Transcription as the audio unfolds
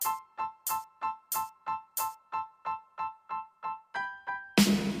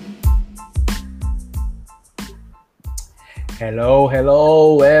Hello,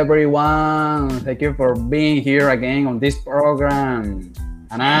 hello, everyone. Thank you for being here again on this program.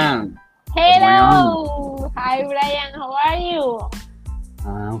 Anna, what's going on? Hello! Hi Brian, how are you?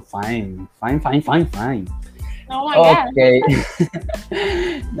 I'm fine, fine. Oh my god. Okay.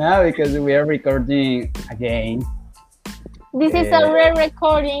 Now, because we are recording again. This is a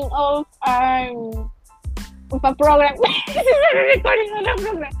re-recording of a program. This is a re-recording of a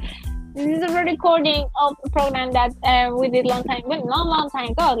program. This is a re-recording of a program that we did long time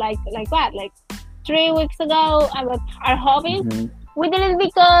ago, like what? Like 3 weeks ago about our hobbies. Mhm. We did it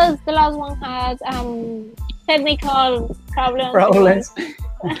because the last one had technical problems. Problems.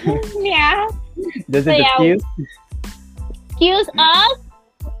 Yeah. Does So it yeah, excuse? excuse us.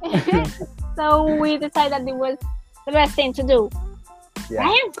 So we decided that it was the best thing to do. Yeah.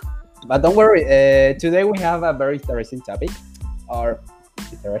 Right? But don't worry. Today we have a very interesting topic, or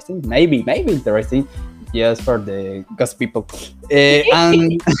interesting, maybe interesting, just for the ghost people.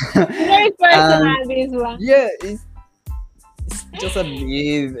 And Very personal, and this one. yeah, it's just a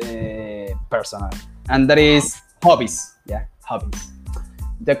bit personal, and that is hobbies. Yeah, hobbies.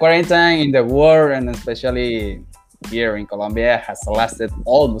 The quarantine in the world, and especially here in Colombia, has lasted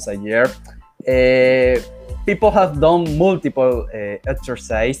almost a year. People have done multiple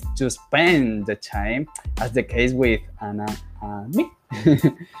exercise to spend the time, as the case with Anna and me.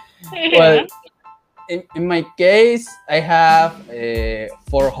 Well, in my case, I have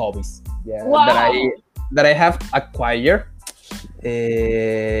four hobbies. Yeah, Wow. that I have acquired,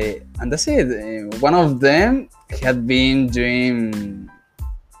 and that's it. One of them had been doing.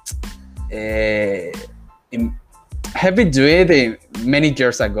 Uh, in, have been doing it many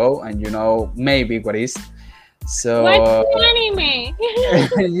years ago, and you know maybe what is. So What's anime?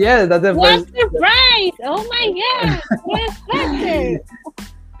 yeah, that's the What first. surprise! Oh my god! Unexpected!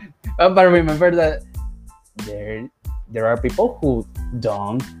 But remember that there are people who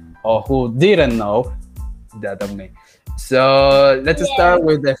don't or who didn't know that of me. So let's Yeah. start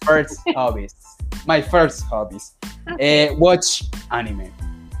with the first hobbies. My first hobbies. Okay. Watch anime.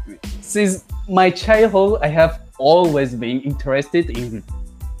 Since my childhood, I have always been interested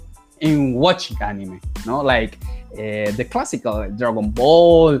in watching anime. No, like the classical Dragon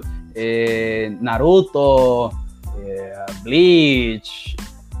Ball, Naruto, Bleach,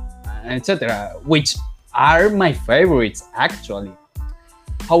 etc., which are my favorites actually.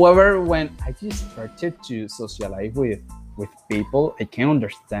 However, when I just started to socialize with people, I can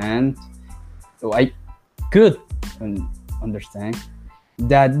understand. So I could understand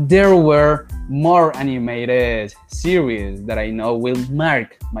that there were more animated series that I know will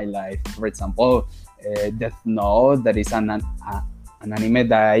mark my life. For example, Death Note, that is an anime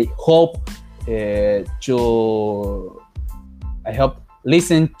that to I hope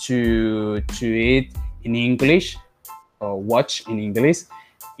listen to it in English or watch in English,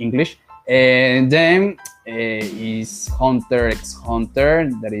 and then is Hunter x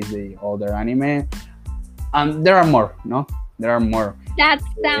Hunter, that is the other anime, and there are more. No, there are more. That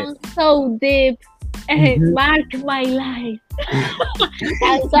sounds so deep. Mhm. Mark my life.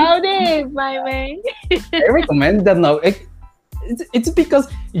 That's so deep, my man. I recommend that now. It's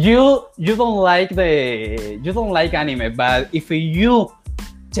because you don't like anime, but if you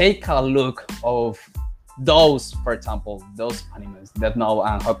take a look of those, for example, those animes that know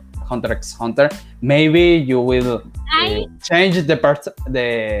and Hunter x Hunter, maybe you will I change the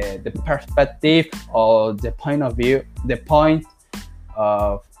perspective or the point of view, the point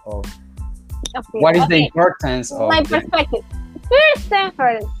of what is the okay. importance of My the. perspective. First and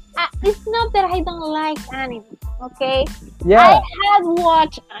first, it's not that I don't like anime. Okay. I Yeah. had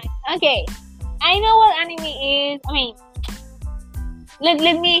watched. Okay. I know what anime is. I mean,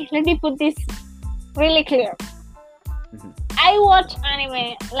 let me put this really clear. Mhm. I watch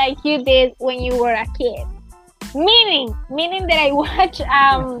anime like you did when you were a kid. Meaning that I watch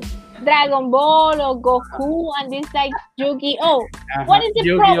Dragon Ball or Goku and this like Yu-Gi-Oh. What is the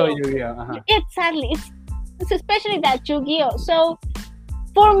Yu-Gi-Oh, problem? Yu-Gi-Oh. Exactly. It's especially that Yu-Gi-Oh. So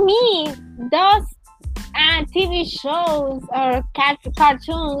for me, those TV shows or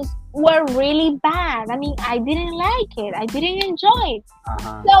cartoons were really bad. I mean, I didn't like it. I didn't enjoy it.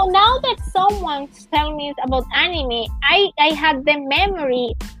 Uh-huh. So now that someone's telling me about anime, I had the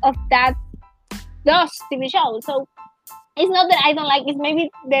memory of those TV shows. So it's not that I don't like it. It's maybe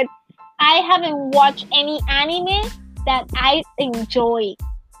that I haven't watched any anime that I enjoy.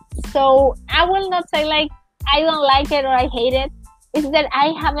 So I will not say like I don't like it or I hate it. It's that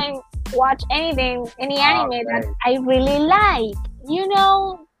I haven't watched any anime that Okay. I really like. You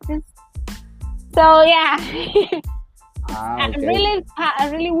know. So yeah, Okay. a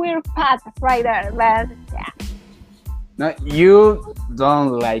really weird path right there. But yeah. No, you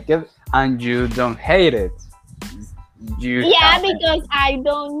don't like it and you don't hate it. You Yeah, have because I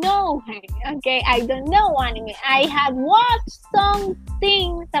don't know. Okay, I don't know anime. I have watched some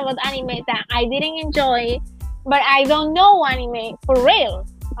things about anime that I didn't enjoy, but I don't know anime for real.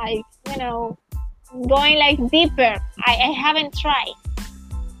 Like, going like deeper. I haven't tried.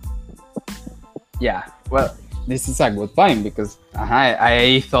 yeah. Well, this is a good point because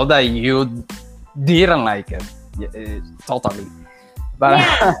I thought that you didn't like it. Yeah, totally. But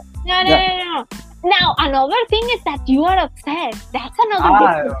Yeah. No, no, yeah. no, no. Now, another thing is that you are obsessed. That's another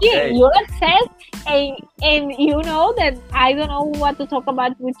different Okay. thing. You're obsessed, and you know that I don't know what to talk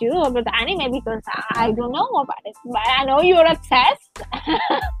about with you about the anime because I don't know about it. But I know you're obsessed.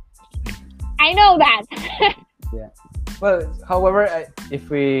 I know that. Yeah. Well, however, if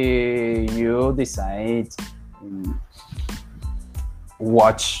you decide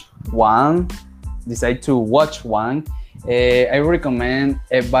watch one, decide to watch one, I recommend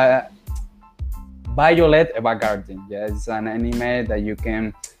Violet Evergarden. Yeah, it's an anime that you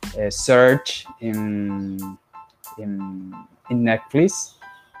can search in Netflix.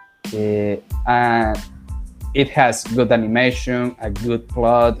 And it has good animation, a good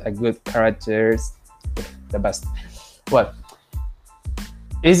plot, a good characters, the best. Well,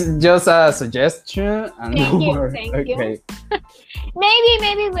 it's just a suggestion and Thank no you, more. thank Okay. you.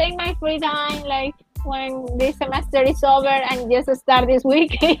 Maybe in my free time, like when this semester is over and just start this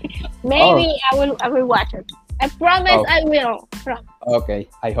week, maybe I will watch it. I promise Oh. I will. Okay,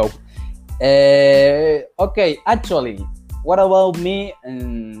 I hope. Okay, actually, what about me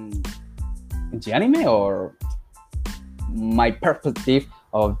in the anime or my perspective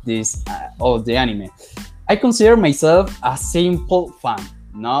of this of the anime? I consider myself a simple fan,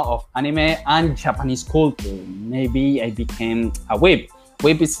 no, of anime and Japanese culture. Maybe I became a weeb.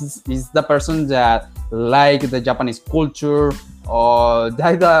 Weeb is the person that like the Japanese culture or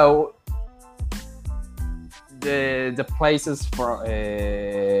the places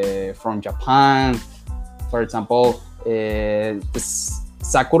from Japan. For example, the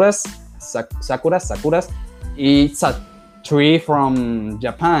sakuras. It's a tree from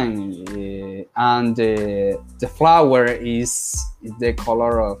Japan, and the flower is the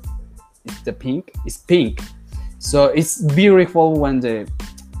color of the pink. It's pink, so it's beautiful when the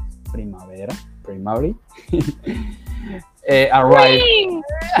primavera arrive. Spring!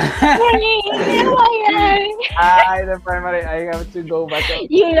 Spring! Oh my The primary. I have to go back up.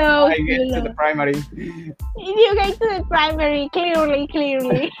 You know, I get to the primary. You get to the primary clearly.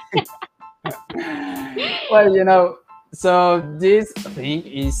 Well, so this thing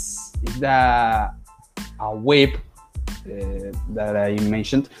is the a whip that I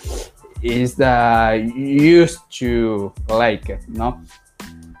mentioned is that used to like it, no?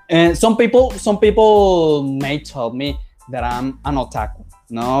 And some people may tell me that I'm an otaku,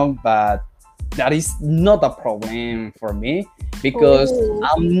 no, but that is not a problem for me because Ooh.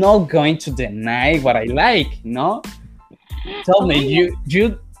 I'm not going to deny what I like, no? Tell me, you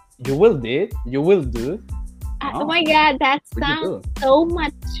will do. Oh my god, that What you sounds do? so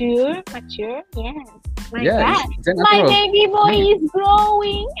mature. Mature? Yes. My Yeah, god. it's a My natural. baby boy is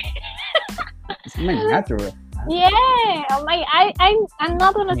growing. It's my natural. Yeah. Oh my I'm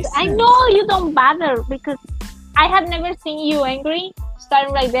not gonna Makes I sense. know you don't bother because I have never seen you angry.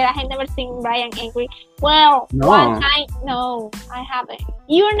 Starting right there, I have never seen Brian angry. Well, No. one time no, I haven't.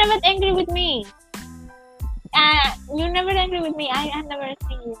 You're never angry with me. You're never angry with me. I have never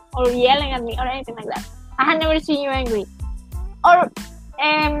seen you or yelling at me or anything like that. I have never seen you angry. Or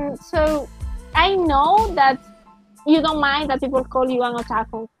so I know that you don't mind that people call you an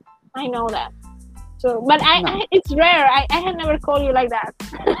otaku. I know that. So but No. it's rare. I have never called you like that.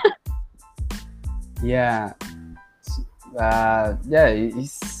 Yeah. Yeah,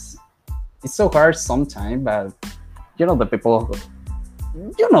 it's so hard sometimes, but you know the people.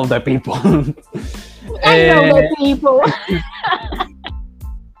 You know the people. I know the people.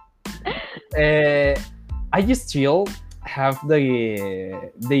 I just still have the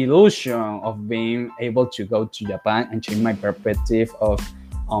illusion of being able to go to Japan and change my perspective of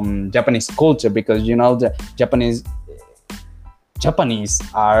Japanese culture because the Japanese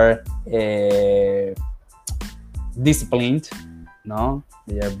are disciplined. No,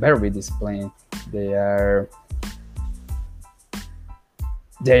 they are very disciplined. They are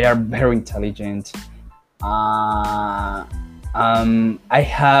very intelligent. I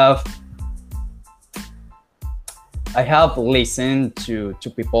have listened to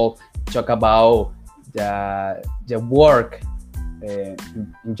people talk about the work in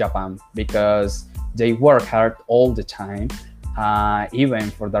Japan because they work hard all the time. Even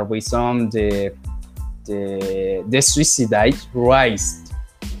for that reason, the the suicide raised.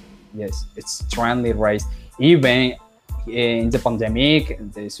 Yes, it's extremely raised. Even in the pandemic,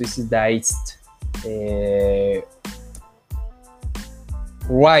 the suicides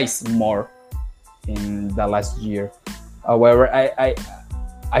rise more in the last year. However,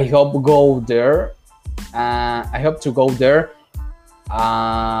 I hope go there. I hope to go there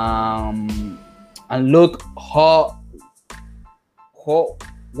and look how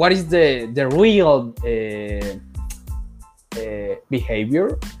what is the real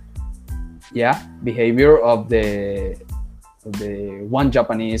behavior, yeah, behavior of the one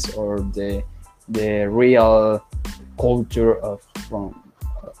Japanese, or the real culture of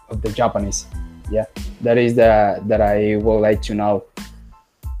the Japanese. Yeah, that is that I would like to know,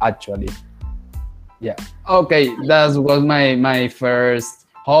 actually. Yeah. Okay, that was my first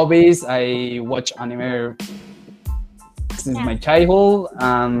hobbies. I watch anime since Yeah. my childhood,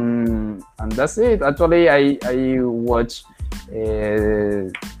 and that's it. Actually, I watch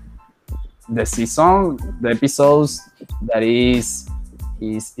the season, the episodes that is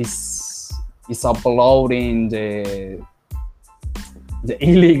uploading the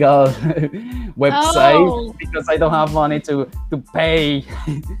illegal website, Oh, because I don't have money to pay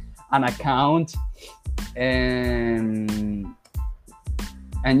an account, and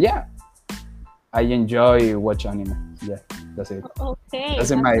yeah, I enjoy watch anime. Yeah, that's it. okay.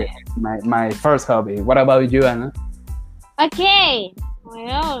 That's my first hobby. What about you, Anna? Okay.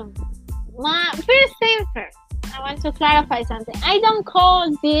 Well, my first thing first, I want to clarify something. I don't call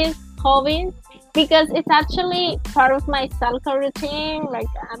this hobbies because it's actually part of my self-care routine. Like,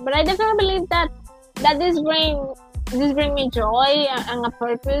 but I definitely believe that this bring me joy and a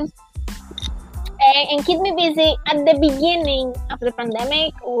purpose, and keep me busy at the beginning of the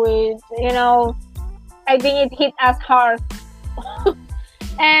pandemic. With I think it hit us hard,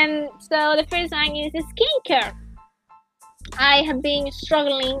 and so the first one is skincare. I have been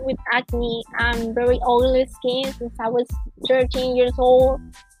struggling with acne and very oily skin since I was 13 years old,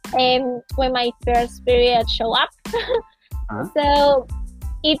 and when my first period showed up. Huh? So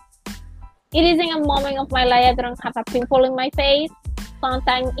it it isn't a moment of my life I don't have a pimple in my face.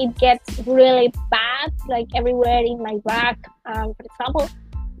 Sometimes it gets really bad, like everywhere in my back, for example.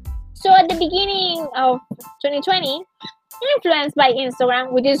 So at the beginning of 2020, influenced by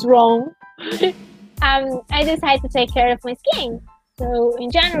Instagram, which is wrong, I decided to take care of my skin. So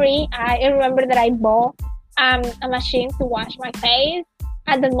in January, I remember that I bought a machine to wash my face.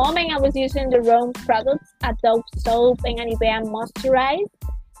 At the moment, I was using the wrong products, Adobe soap and an Nivea moisturize,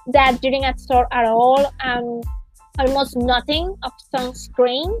 that didn't absorb at all, almost nothing of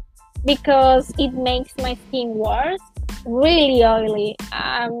sunscreen, because it makes my skin worse, really oily.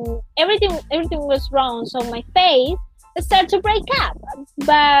 Everything was wrong, so my face started to break up.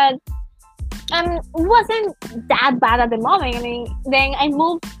 But it wasn't that bad at the moment. I mean, then I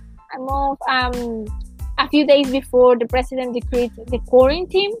moved a few days before the president decreed the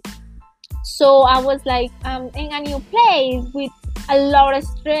quarantine. So I was like in a new place with a lot of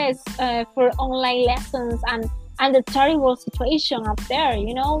stress for online lessons and the terrible situation up there,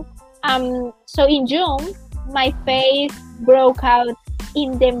 So in June, my face broke out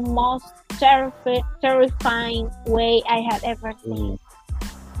in the most terrifying way I had ever seen.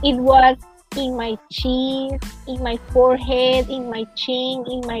 It was in my cheeks, in my forehead, in my chin,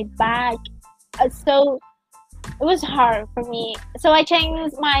 in my back. So it was hard for me. So I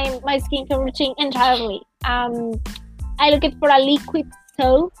changed my skincare routine entirely. I looked for a liquid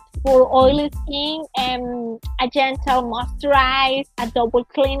soap for oily skin, and a gentle moisturize, a double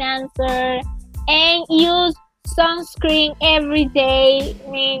clean answer, and use sunscreen every day. I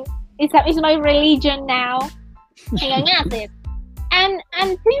mean, it's my religion now. And that's it. And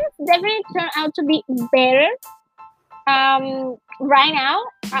things definitely turned out to be better. Right now,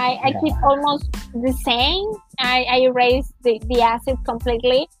 I keep almost the same. I erase the acid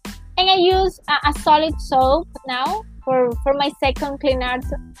completely, and I use a solid soap now for my second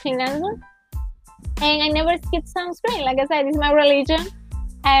cleanser. And I never skip sunscreen. Like I said, it's my religion.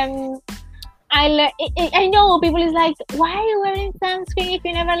 I know people is like, why are you wearing sunscreen if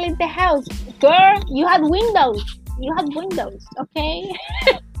you never leave the house? Girl, you had windows. Okay?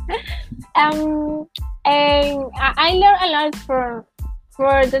 And I learned a lot for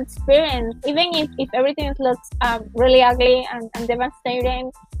the experience. Even if everything looks really ugly and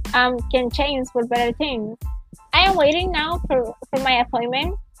devastating, can change for better things. I am waiting now for my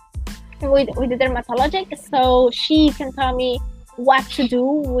appointment with the dermatologist, so she can tell me what to do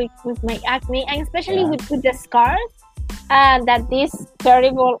with my acne, and especially with the scars that this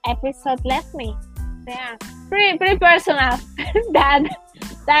terrible episode left me. Yeah, pretty personal. that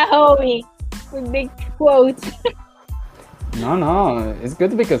hobby with quotes. No, it's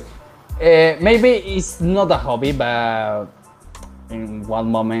good because maybe it's not a hobby, but in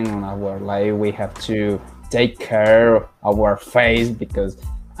one moment in our life we have to take care of our face because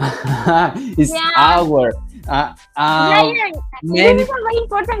it's Yeah. our Ryan, this many is a very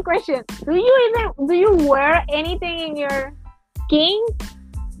important question. Do you wear anything in your skin?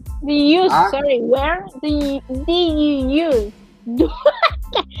 Do you use, Ah. sorry, where do you use?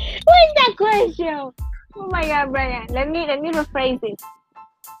 What is that question? Oh my god, Brian. Let me rephrase it.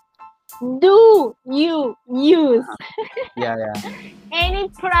 Do you use yeah any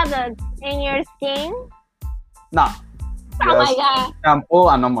product in your skin? no Oh my just god. shampoo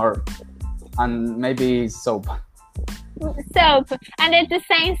and no more and maybe soap. Soap. And it's the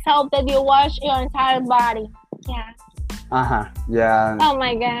same soap that you wash your entire body. Yeah. Yeah, Oh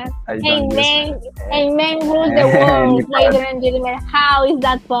my god. I don't use Amen. Amen rule the any world, ladies product. and gentlemen. How is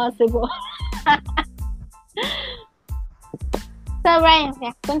that possible? So Brian,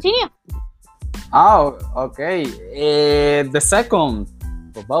 yeah, continue. Oh, okay. The second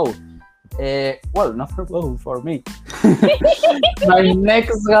for both. Well, not for both, for me. My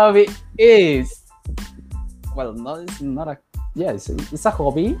next hobby is, well, no, it's not a, yeah, it's a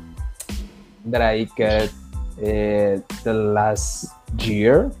hobby that I got the last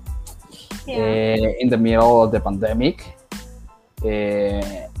year Yeah. in the middle of the pandemic.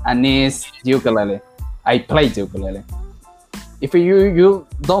 And it's ukulele. I play ukulele. If you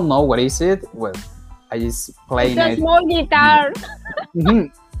don't know what is it, well, I just playing It's a it. small guitar.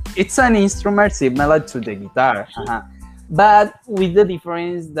 Mhm. It's an instrument similar to the guitar, but with the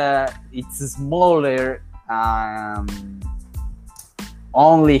difference that it's smaller,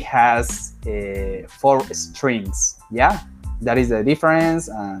 only has 4 strings. Yeah, that is the difference,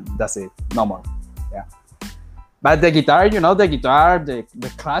 and that's it. No more. Yeah, but the guitar, the guitar,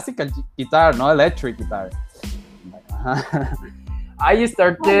 the classical guitar, no electric guitar. I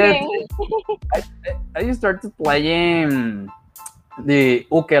started. Okay. I started playing the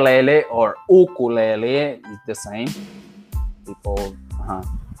ukulele or ukulele is the same. People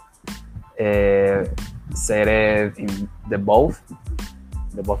said it in the both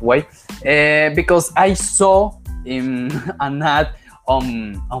way because I saw in an ad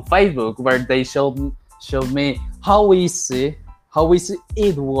on Facebook where they showed me how easy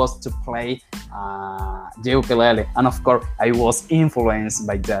it was to play the ukulele, and of course I was influenced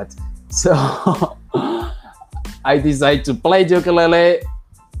by that. So I decided to play the ukulele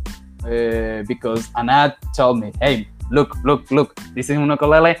because an ad told me, "Hey, look! This is an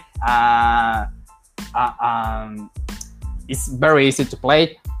ukulele. It's very easy to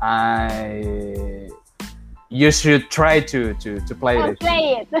play. You should try to play I'll it."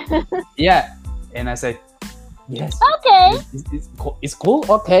 play it. Yeah, and I said, "Yes, Okay. it's cool.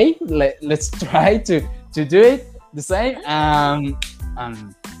 Okay, let's try to do it the same." And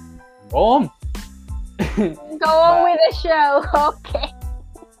boom. Go on with the show. Okay.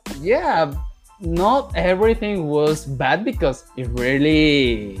 Yeah, not everything was bad because it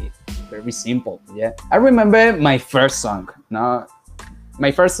really very simple. Yeah, I remember my first song. No,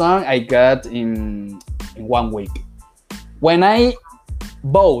 my first song I got in 1 week. When I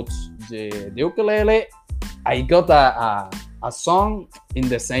bought the ukulele, I got a song in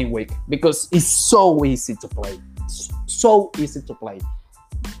the same week because it's so easy to play. So easy to play.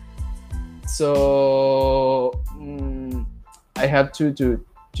 So I have to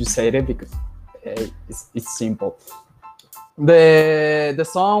say it because it's simple. The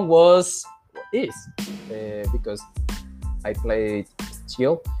song is because I played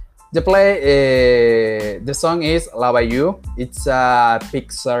still. The song is Lava You. It's a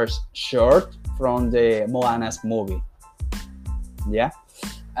Pixar short from the Moana's movie. Yeah,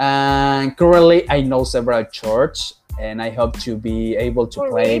 and currently I know several chords, and I hope to be able to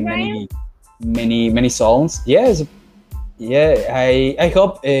play Really, many songs. Yes, yeah. I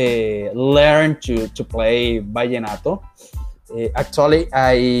hope learn to play vallenato. Actually,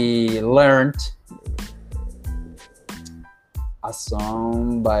 I learned a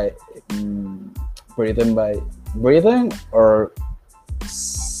song by breathing or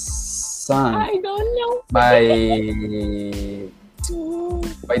song I don't know. by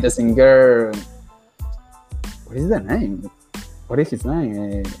the singer. What is the name? What is his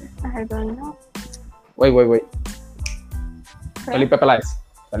name? I don't know. Wait. Felipe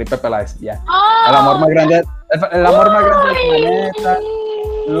Peláez. Yeah. Oh, El amor más grande del planeta.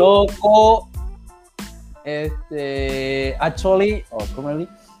 Loco. Actually, or currently,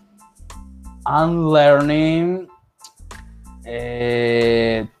 I'm learning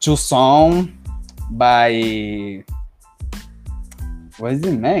two songs by what is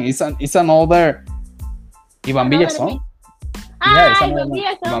the name? It's an older Ivan Another big. Villazón. Yeah, it's Ivan another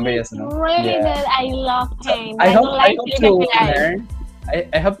Villazón Ivan is Villazón. really Yeah. good. I love So him. I don't I like hope Felipe to Aguilar. learn.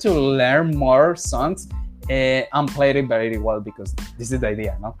 I hope to learn more songs and play it very well because this is the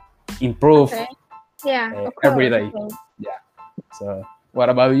idea, no? Improve Okay. Yeah, of every course. day. Of course. Yeah. So, what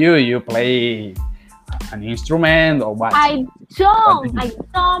about you? You play an instrument or what? I What do you I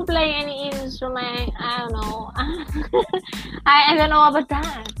don't play any instrument. I don't know. I don't know about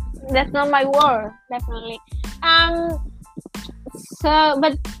that. That's not my word, definitely. Um. So,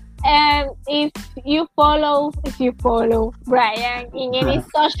 but if you follow Brian in any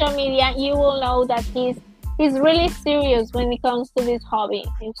social media, you will know that he's really serious when it comes to this hobby.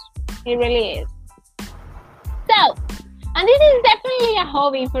 He really is. So, and this is definitely a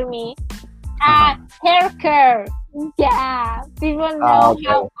hobby for me. Hair care. Yeah, people know okay.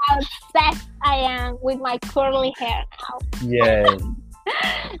 how obsessed I am with my curly hair now. Yeah.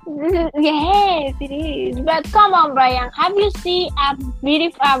 Yes, it is. But come on, Brian, have you seen a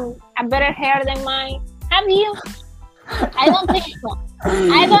beautiful, a better hair than mine? Have you? I don't think so.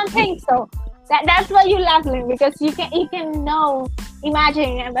 I don't think so. That's why you're laughing, because you can know,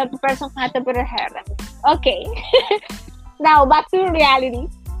 imagine a person who has a better hair than me. Okay. Now back to reality.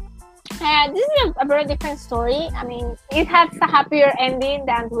 This is a very different story. I mean, it has a happier ending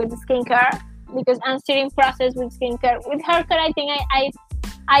than with skincare, because I'm still in process with skincare. With haircut, I think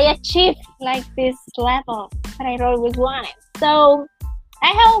I achieved like this level that I always wanted. So I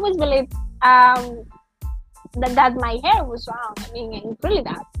have always believed that my hair was wrong. I mean, I really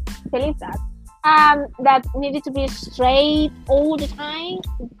believe that. That needed to be straight all the time.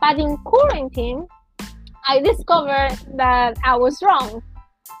 But in quarantine, I discovered that I was wrong.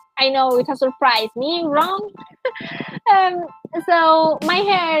 I know it has surprised me wrong. So my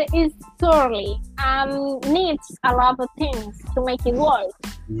hair is curly. Needs a lot of things to make it work.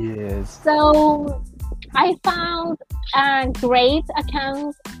 Yes. So I found a great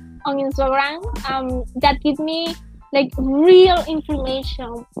account on Instagram that give me like real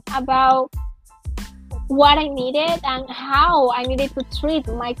information about what I needed and how I needed to treat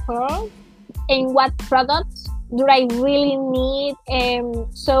my curls and what products do I really need.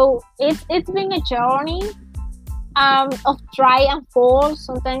 So it's been a journey of try and fall.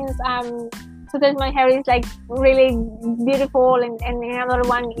 Sometimes my hair is like really beautiful, and another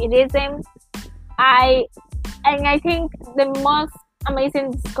one it isn't. I think the most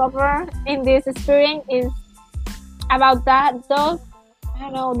amazing discover in this experience is about that. Those, I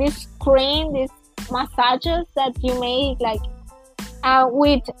don't know, this cream, these massages that you make like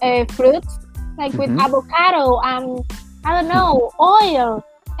with fruits, like with avocado and I don't know, oil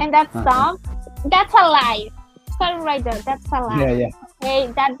and that stuff. That's a lie. Start right there. That's a lie. Yeah, yeah.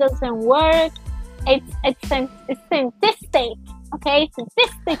 Okay, that doesn't work. It's scientific. Okay,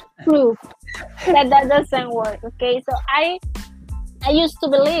 scientific proof that doesn't work. Okay, so I used to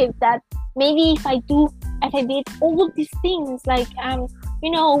believe that maybe if I did all these things like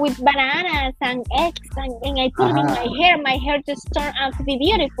with bananas and eggs and I put it in my hair just turned out to be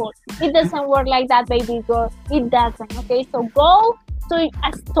beautiful. It doesn't work like that, baby girl. It doesn't. Okay, so go to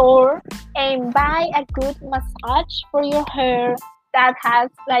a store and buy a good massage for your hair that has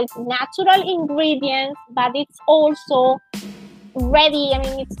like natural ingredients, but it's also ready. I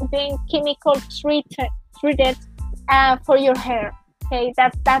mean, it's being chemical treated for your hair. Okay,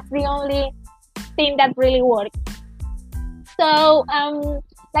 that's the only thing that really works. So,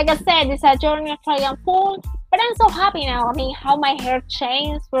 like I said, it's a journey of try and fall, but I'm so happy now. I mean, how my hair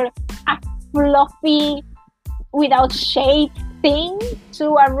changed for a fluffy, without shade thing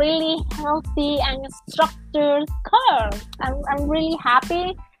to a really healthy and structured curl. I'm really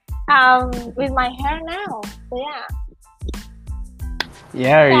happy with my hair now. So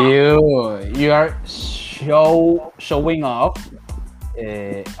Yeah, you are showing off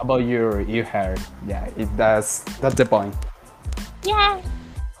about your hair. Yeah, that's the point. Yeah.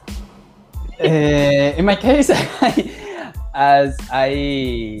 In my case, as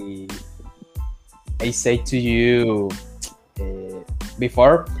I say to you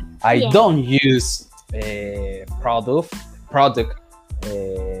before, I don't use product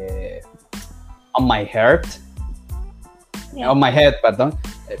on my hair. On my head,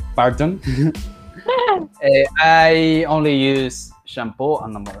 pardon. I only use shampoo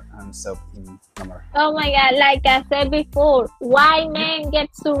and soap in number. Oh my god, like I said before, why men get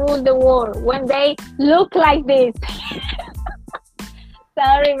to rule the world when they look like this?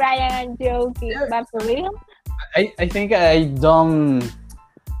 Sorry, Brian, I'm joking, but for real? I think I don't.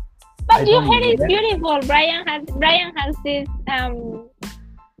 But your hair is beautiful. Brian has this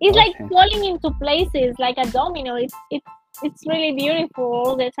it's like falling into places like a domino. it's really beautiful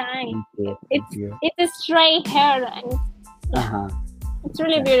all the time. Thank you. It's Thank you. it's a straight hair, and Uh-huh. it's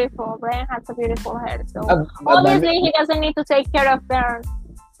really Yeah. beautiful. Brian has a beautiful hair, so But obviously he doesn't need to take care of hair.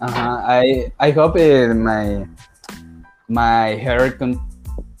 I hope my hair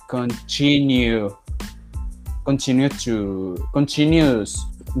continue continues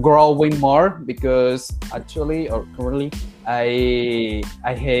growing more, because actually or currently I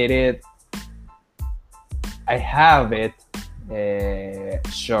hate it. I have it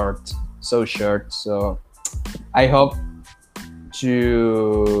short, so short. So I hope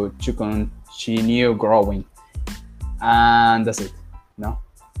to continue growing, and that's it. No.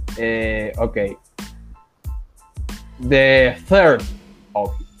 Okay. The third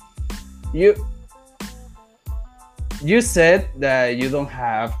hobby. You you said that you don't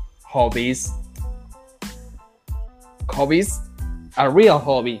have hobbies. Hobbies, a real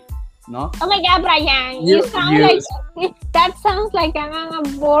hobby, no? Oh my God, Brian, You you sound you like that sounds like I'm a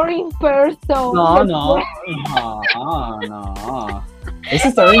boring person. no no no no. It's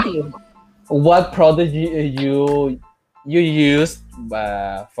a story. What product you used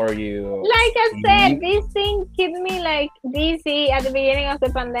for you? Like I said, this thing kept me like busy at the beginning of the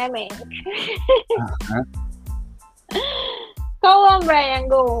pandemic. Uh-huh. Go on, Brian,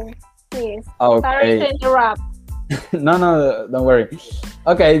 go, please. Sorry to Okay. interrupt. No, don't worry.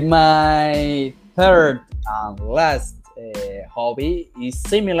 Okay, my third and last hobby is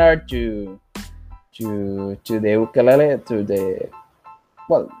similar to the ukulele, to the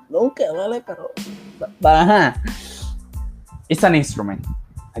well, the ukulele, but it's an instrument.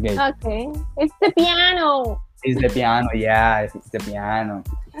 Okay, Okay, it's the piano. it's the piano. Yeah, it's the piano.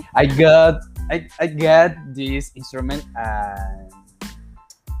 I got this instrument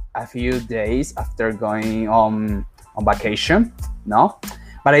a few days after going on vacation. No,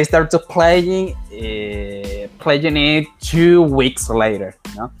 but I started playing it 2 weeks later.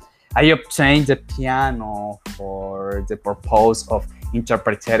 No, I obtained the piano for the purpose of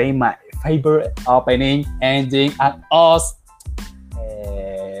interpreting my favorite opening, ending, and us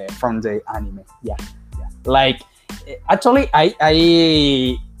from the anime. Yeah, yeah. Like actually,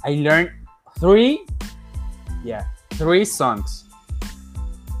 I learned three, yeah, three songs.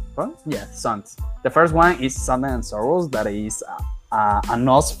 Right? Yeah, songs. The first one is Sun and Sorrows, that is an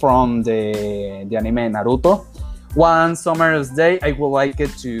os from the anime Naruto. One summer's day, I would like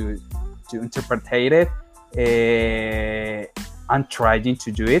it to interpret it. I'm trying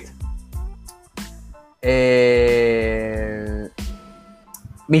to do it.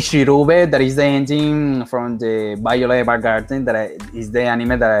 Michirube, that is the ending from the Violet Evergarden, is the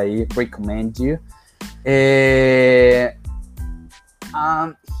anime that I recommend you.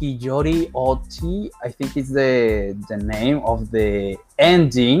 Hiyori Oti, I think it's the name of the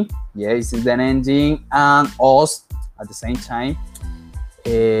ending. Yeah, it's the ending, and Oz at the same time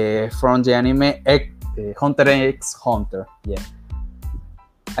from the anime Hunter x Hunter. Yeah,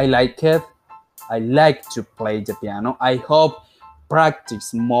 I like it. I like to play the piano. I hope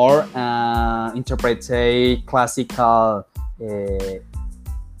practice more, interpret classical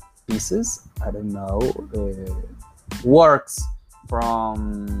pieces. I don't know, works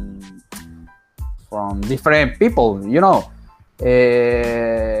from different people. I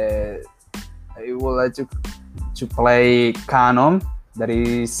would like to play canon,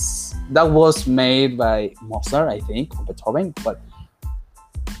 that was made by Mozart, I think, or Beethoven, but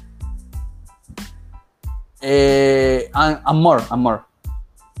and more.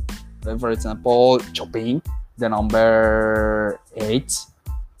 Like, for example, Chopin, the number 8.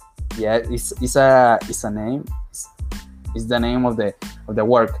 Yeah, it's a name. It's the name of the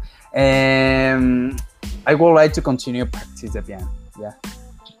work. I would like to continue practice the piano. Yeah.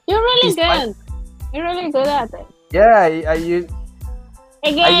 You're really Despite- good. You're really good at it. Yeah, I used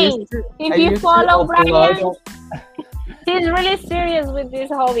Again, to. if I you used to follow Brian, upload- he's really serious with this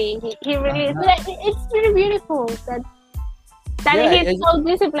hobby. He really is. It's really beautiful that Yeah, he's so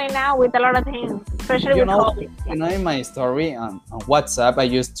disciplined now with a lot of things, especially with hobbies. in my story on WhatsApp, I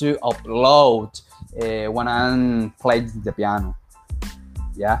used to upload when I'm playing the piano.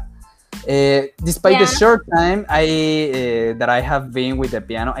 Yeah. Despite the Yeah. short time that I have been with the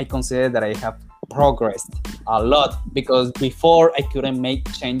piano, I consider that I have progressed a lot, because before I couldn't make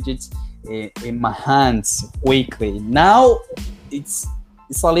changes in my hands quickly. Now it's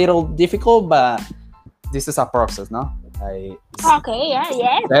a little difficult, but this is a process, no? Okay, yes,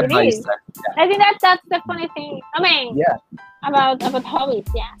 Step it by is. step. I think that's the funny thing. I mean, Yeah. about hobbies,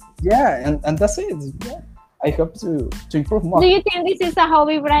 yeah. Yeah, and that's it. Yeah. I hope to improve more. Do you think this is a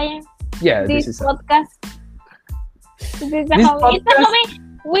hobby, Brian? Yeah, This this is podcast? This is a This hobby. It's a podcast- hobby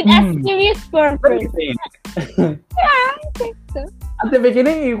with a serious What do purpose. you think? Yeah, it's At the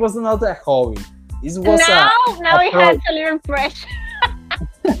beginning, it was not a hobby. It was Now a it has a little pressure.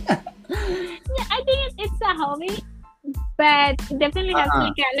 Yeah, I think it's a hobby, but it definitely has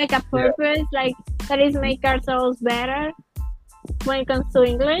like a purpose, like that is make ourselves better when it comes to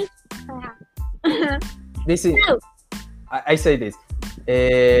English. Yeah. This is, So, I say this.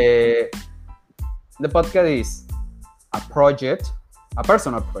 The podcast is a project, a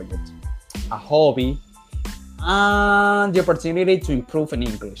personal project, a hobby, and the opportunity to improve in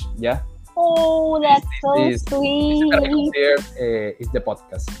English. Yeah. oh, that's so This sweet. is the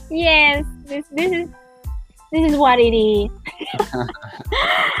podcast. Yes, this is what it is.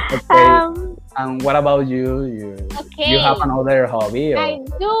 Okay. And what about you? Okay. You have another hobby? Or? I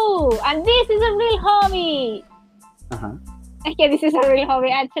do, and this is a real hobby. Uh-huh. Okay, this is a real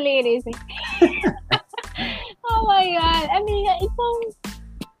hobby. Actually, it is. Oh my god! I mean, it's so.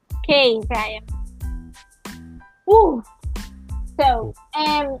 Okay, Brian. Ooh. So,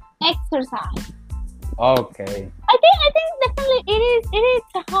 exercise. Okay. I think definitely it is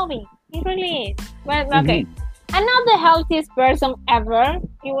a hobby. It really is. But okay. I'm not the healthiest person ever.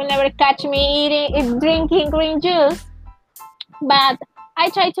 You will never catch me drinking green juice. But I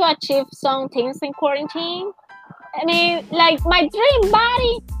try to achieve some things in quarantine. I mean, like my dream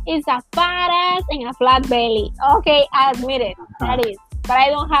body is a fat ass and a flat belly. Okay, I admit it. That is. But I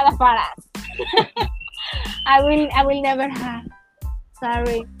don't have a fat ass. I will never have.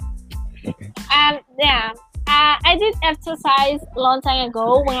 Sorry. Okay. Yeah. I did exercise a long time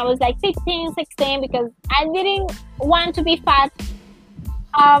ago when I was like 15, 16 because I didn't want to be fat.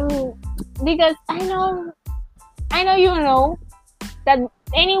 Because I know you know that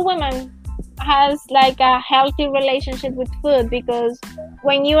any woman has like a healthy relationship with food because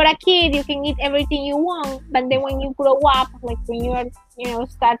when you're a kid you can eat everything you want, but then when you grow up, like when you are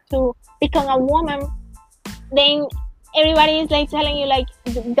start to become a woman, then everybody is like telling you like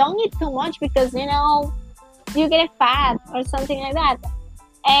don't eat too much because you get fat or something like that.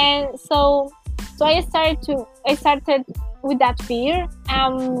 And so I started with that fear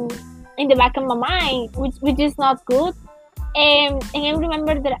in the back of my mind, which is not good. And I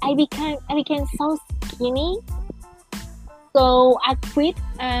remember that I became so skinny. So I quit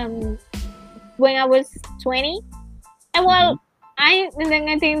when I was 20. And well, then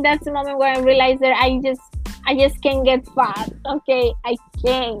I think that's the moment where I realized that I just can't get fat. Okay, I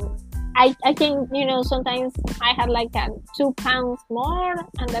can. I can, sometimes I had like 2 pounds more,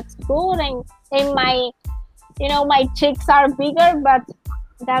 and that's good. And my cheeks are bigger, but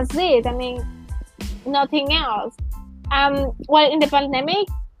that's it. I mean, nothing else. Well, in the pandemic,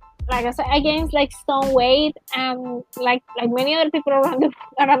 like I said, I gained like stone weight, like many other people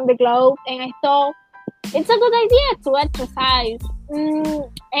around the globe, and I thought it's a good idea to exercise.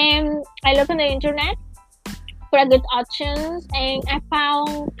 And I looked on the internet for good options, and I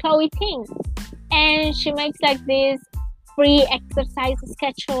found Chloe Ting, and she makes like these free exercise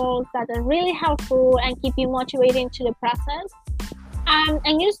schedules that are really helpful and keep you motivated into the process.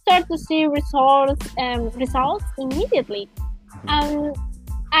 And you start to see results immediately.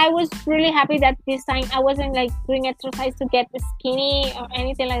 I was really happy that this time I wasn't like doing exercise to get skinny or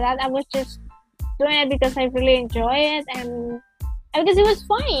anything like that. I was just doing it because I really enjoy it and because it was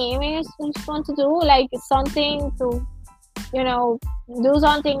funny. I mean, it was fun to do like something to, do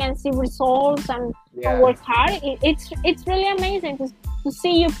something and see results and work hard. It's really amazing to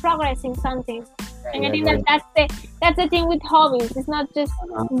see you progress in something. And I think that's the thing with hobbies. It's not just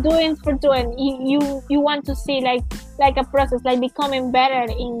doing for doing. You want to see like a process, like becoming better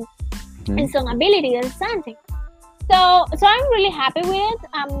in some ability or something. So I'm really happy with it.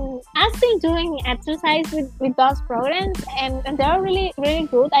 I've been doing exercise with those programs, and they're really really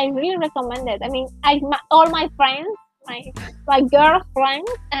good. I really recommend it. I mean, all my friends, my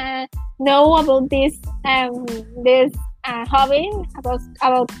girlfriends, know about this hobby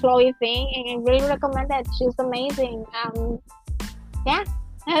about Chloe Ting, and I really recommend it. She's amazing.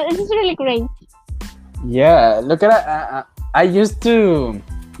 It's really great. Yeah, look at I used to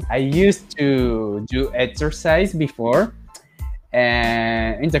do exercise before,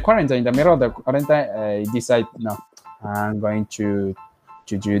 and in the middle of the quarantine, I decided no, I'm going to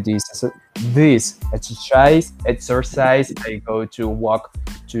do this exercise. I go to walk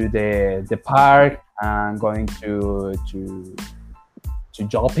to the park. I'm going to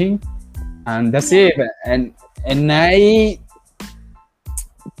jogging, and that's it. And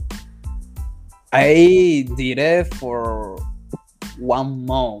I did it for 1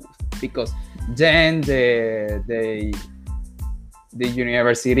 month because then the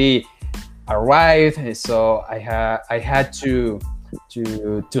university arrived, so I had to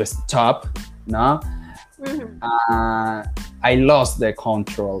stop, no. I lost the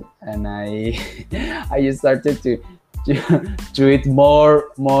control, and I I started to eat more,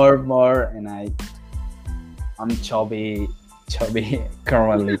 and I'm chubby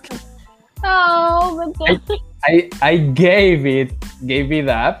currently. Oh, but I gave it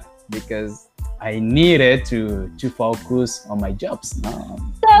up because I needed to focus on my jobs. No.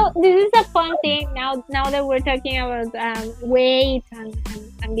 so this is a fun thing now that we're talking about weight and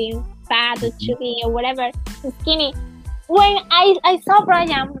being fat or chubby or whatever, skinny. When I saw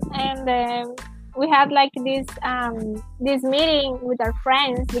Brian and we had like this meeting with our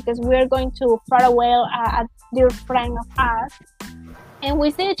friends because we're going to farewell a dear friend of ours, and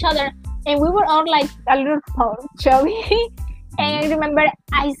we see each other, and we were all like a little chubby. And I remember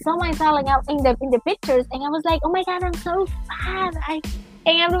I saw myself like in the pictures, and I was like, oh my god, I'm so fat.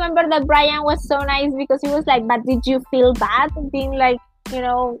 And I remember that Brian was so nice because he was like, but did you feel bad being like,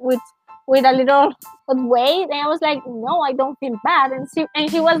 with a little weight? And I was like, no, I don't feel bad. And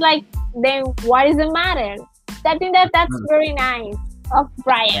he was like, then what is the matter? I think that's very nice of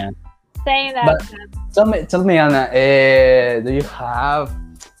Brian saying that. But tell me, Anna, do you have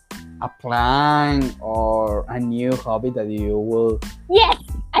a plan or a new hobby that you will Yes,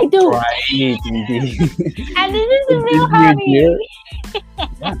 I do. try it in And this is a in real this new hobby. year?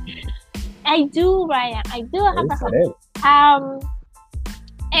 Yeah, I do, Brian. I do have a that's hobby. it.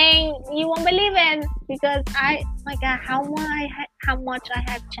 And you won't believe it because my God, how much I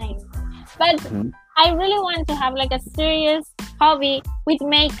have changed. But Mhm. I really want to have like a serious hobby with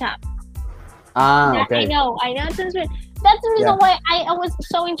makeup. Ah, I okay. know. It sounds weird. That's the reason Yeah. why I was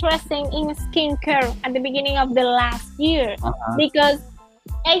so interested in skincare at the beginning of the last year, Uh-huh. because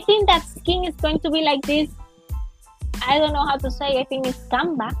I think that skin is going to be like this. I don't know how to say. I think it's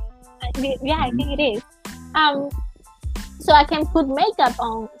Canva. Yeah, I think it is. So I can put makeup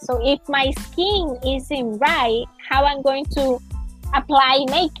on. So if my skin isn't right, how I'm going to apply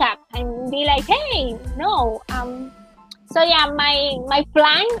makeup and be like, hey, no. So yeah, my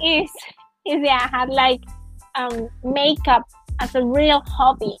plan is I have like makeup as a real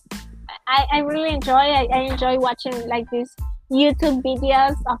hobby. I really enjoy it. I enjoy watching like these YouTube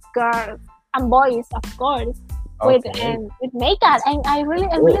videos of girls and boys, of course, with makeup, and I really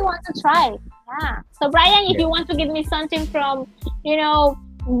want to try. Yeah. So Brian, if you want to give me something from,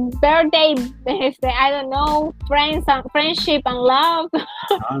 birthday, I don't know, friendship and love,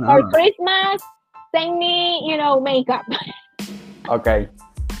 Oh, no. or Christmas, send me, makeup. Okay.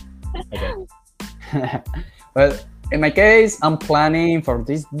 Well, in my case, I'm planning for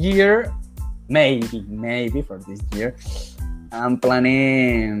this year, maybe for this year, I'm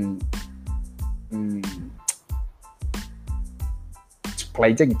planning to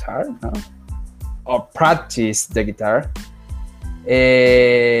play the guitar, no? Or practice the guitar.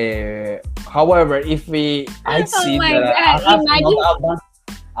 However, if I see my that I God, have imagine- not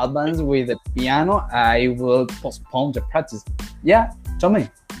advanced with the piano, I will postpone the practice. Yeah, tell me.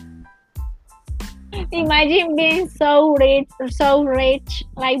 Imagine being so rich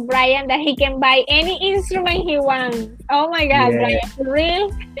like Brian that he can buy any instrument he wants. Oh my God, Yeah. Brian, for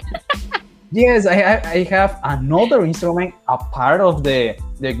real? Yes, I have another instrument, a part of the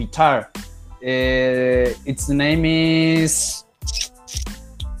guitar. Its name is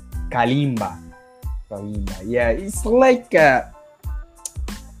kalimba. Yeah, it's like a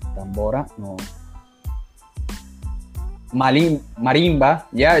tambora, no. Marimba.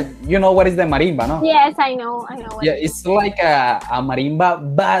 Yeah, you know what is the marimba, no? Yes, I know. Yeah, it's like a marimba,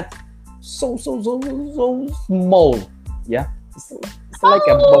 but so small. Yeah, it's like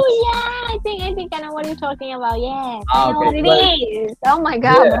a box. Yeah, I think I know what you're talking about. Yes, Ah, I know okay, what it is. Oh my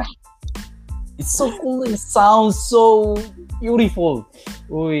God. Yeah. It's so cool. It sounds so beautiful.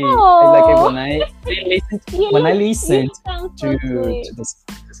 Uy, I like it when I listen You sound so to sweet. the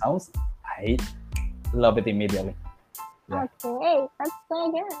sounds. I love it immediately. Yeah. Okay, that's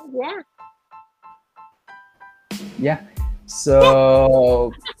so good. Yeah. Yeah.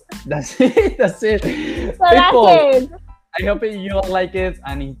 So that's it. That's it. So People, that's it. I hope you like it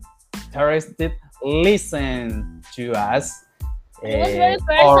and interested. Listen to us. It was very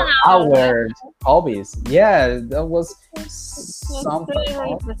Or personal. our hobbies. Yeah, that was It's something.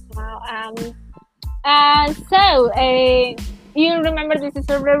 really personal. So you remember this is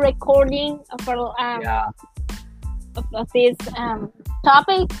a recording of our Yeah. of this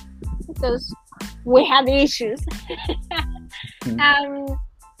topic because we had issues.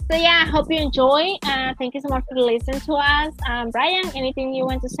 So yeah, I hope you enjoy. Thank you so much for listening to us. Brian, anything you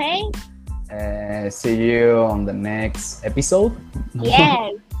want to say? See you on the next episode.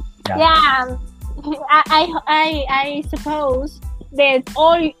 Yes. Yeah. I suppose that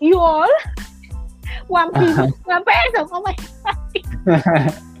you all One person. Oh my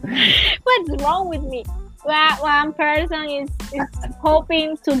god. What's wrong with me? One person is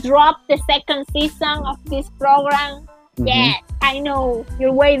hoping to drop the second season of this program. Yes, I know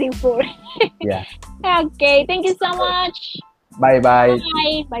you're waiting for it. Yeah. Okay, thank you so much. Bye bye.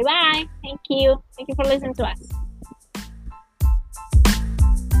 Bye. Bye bye. Thank you. Thank you for listening to us.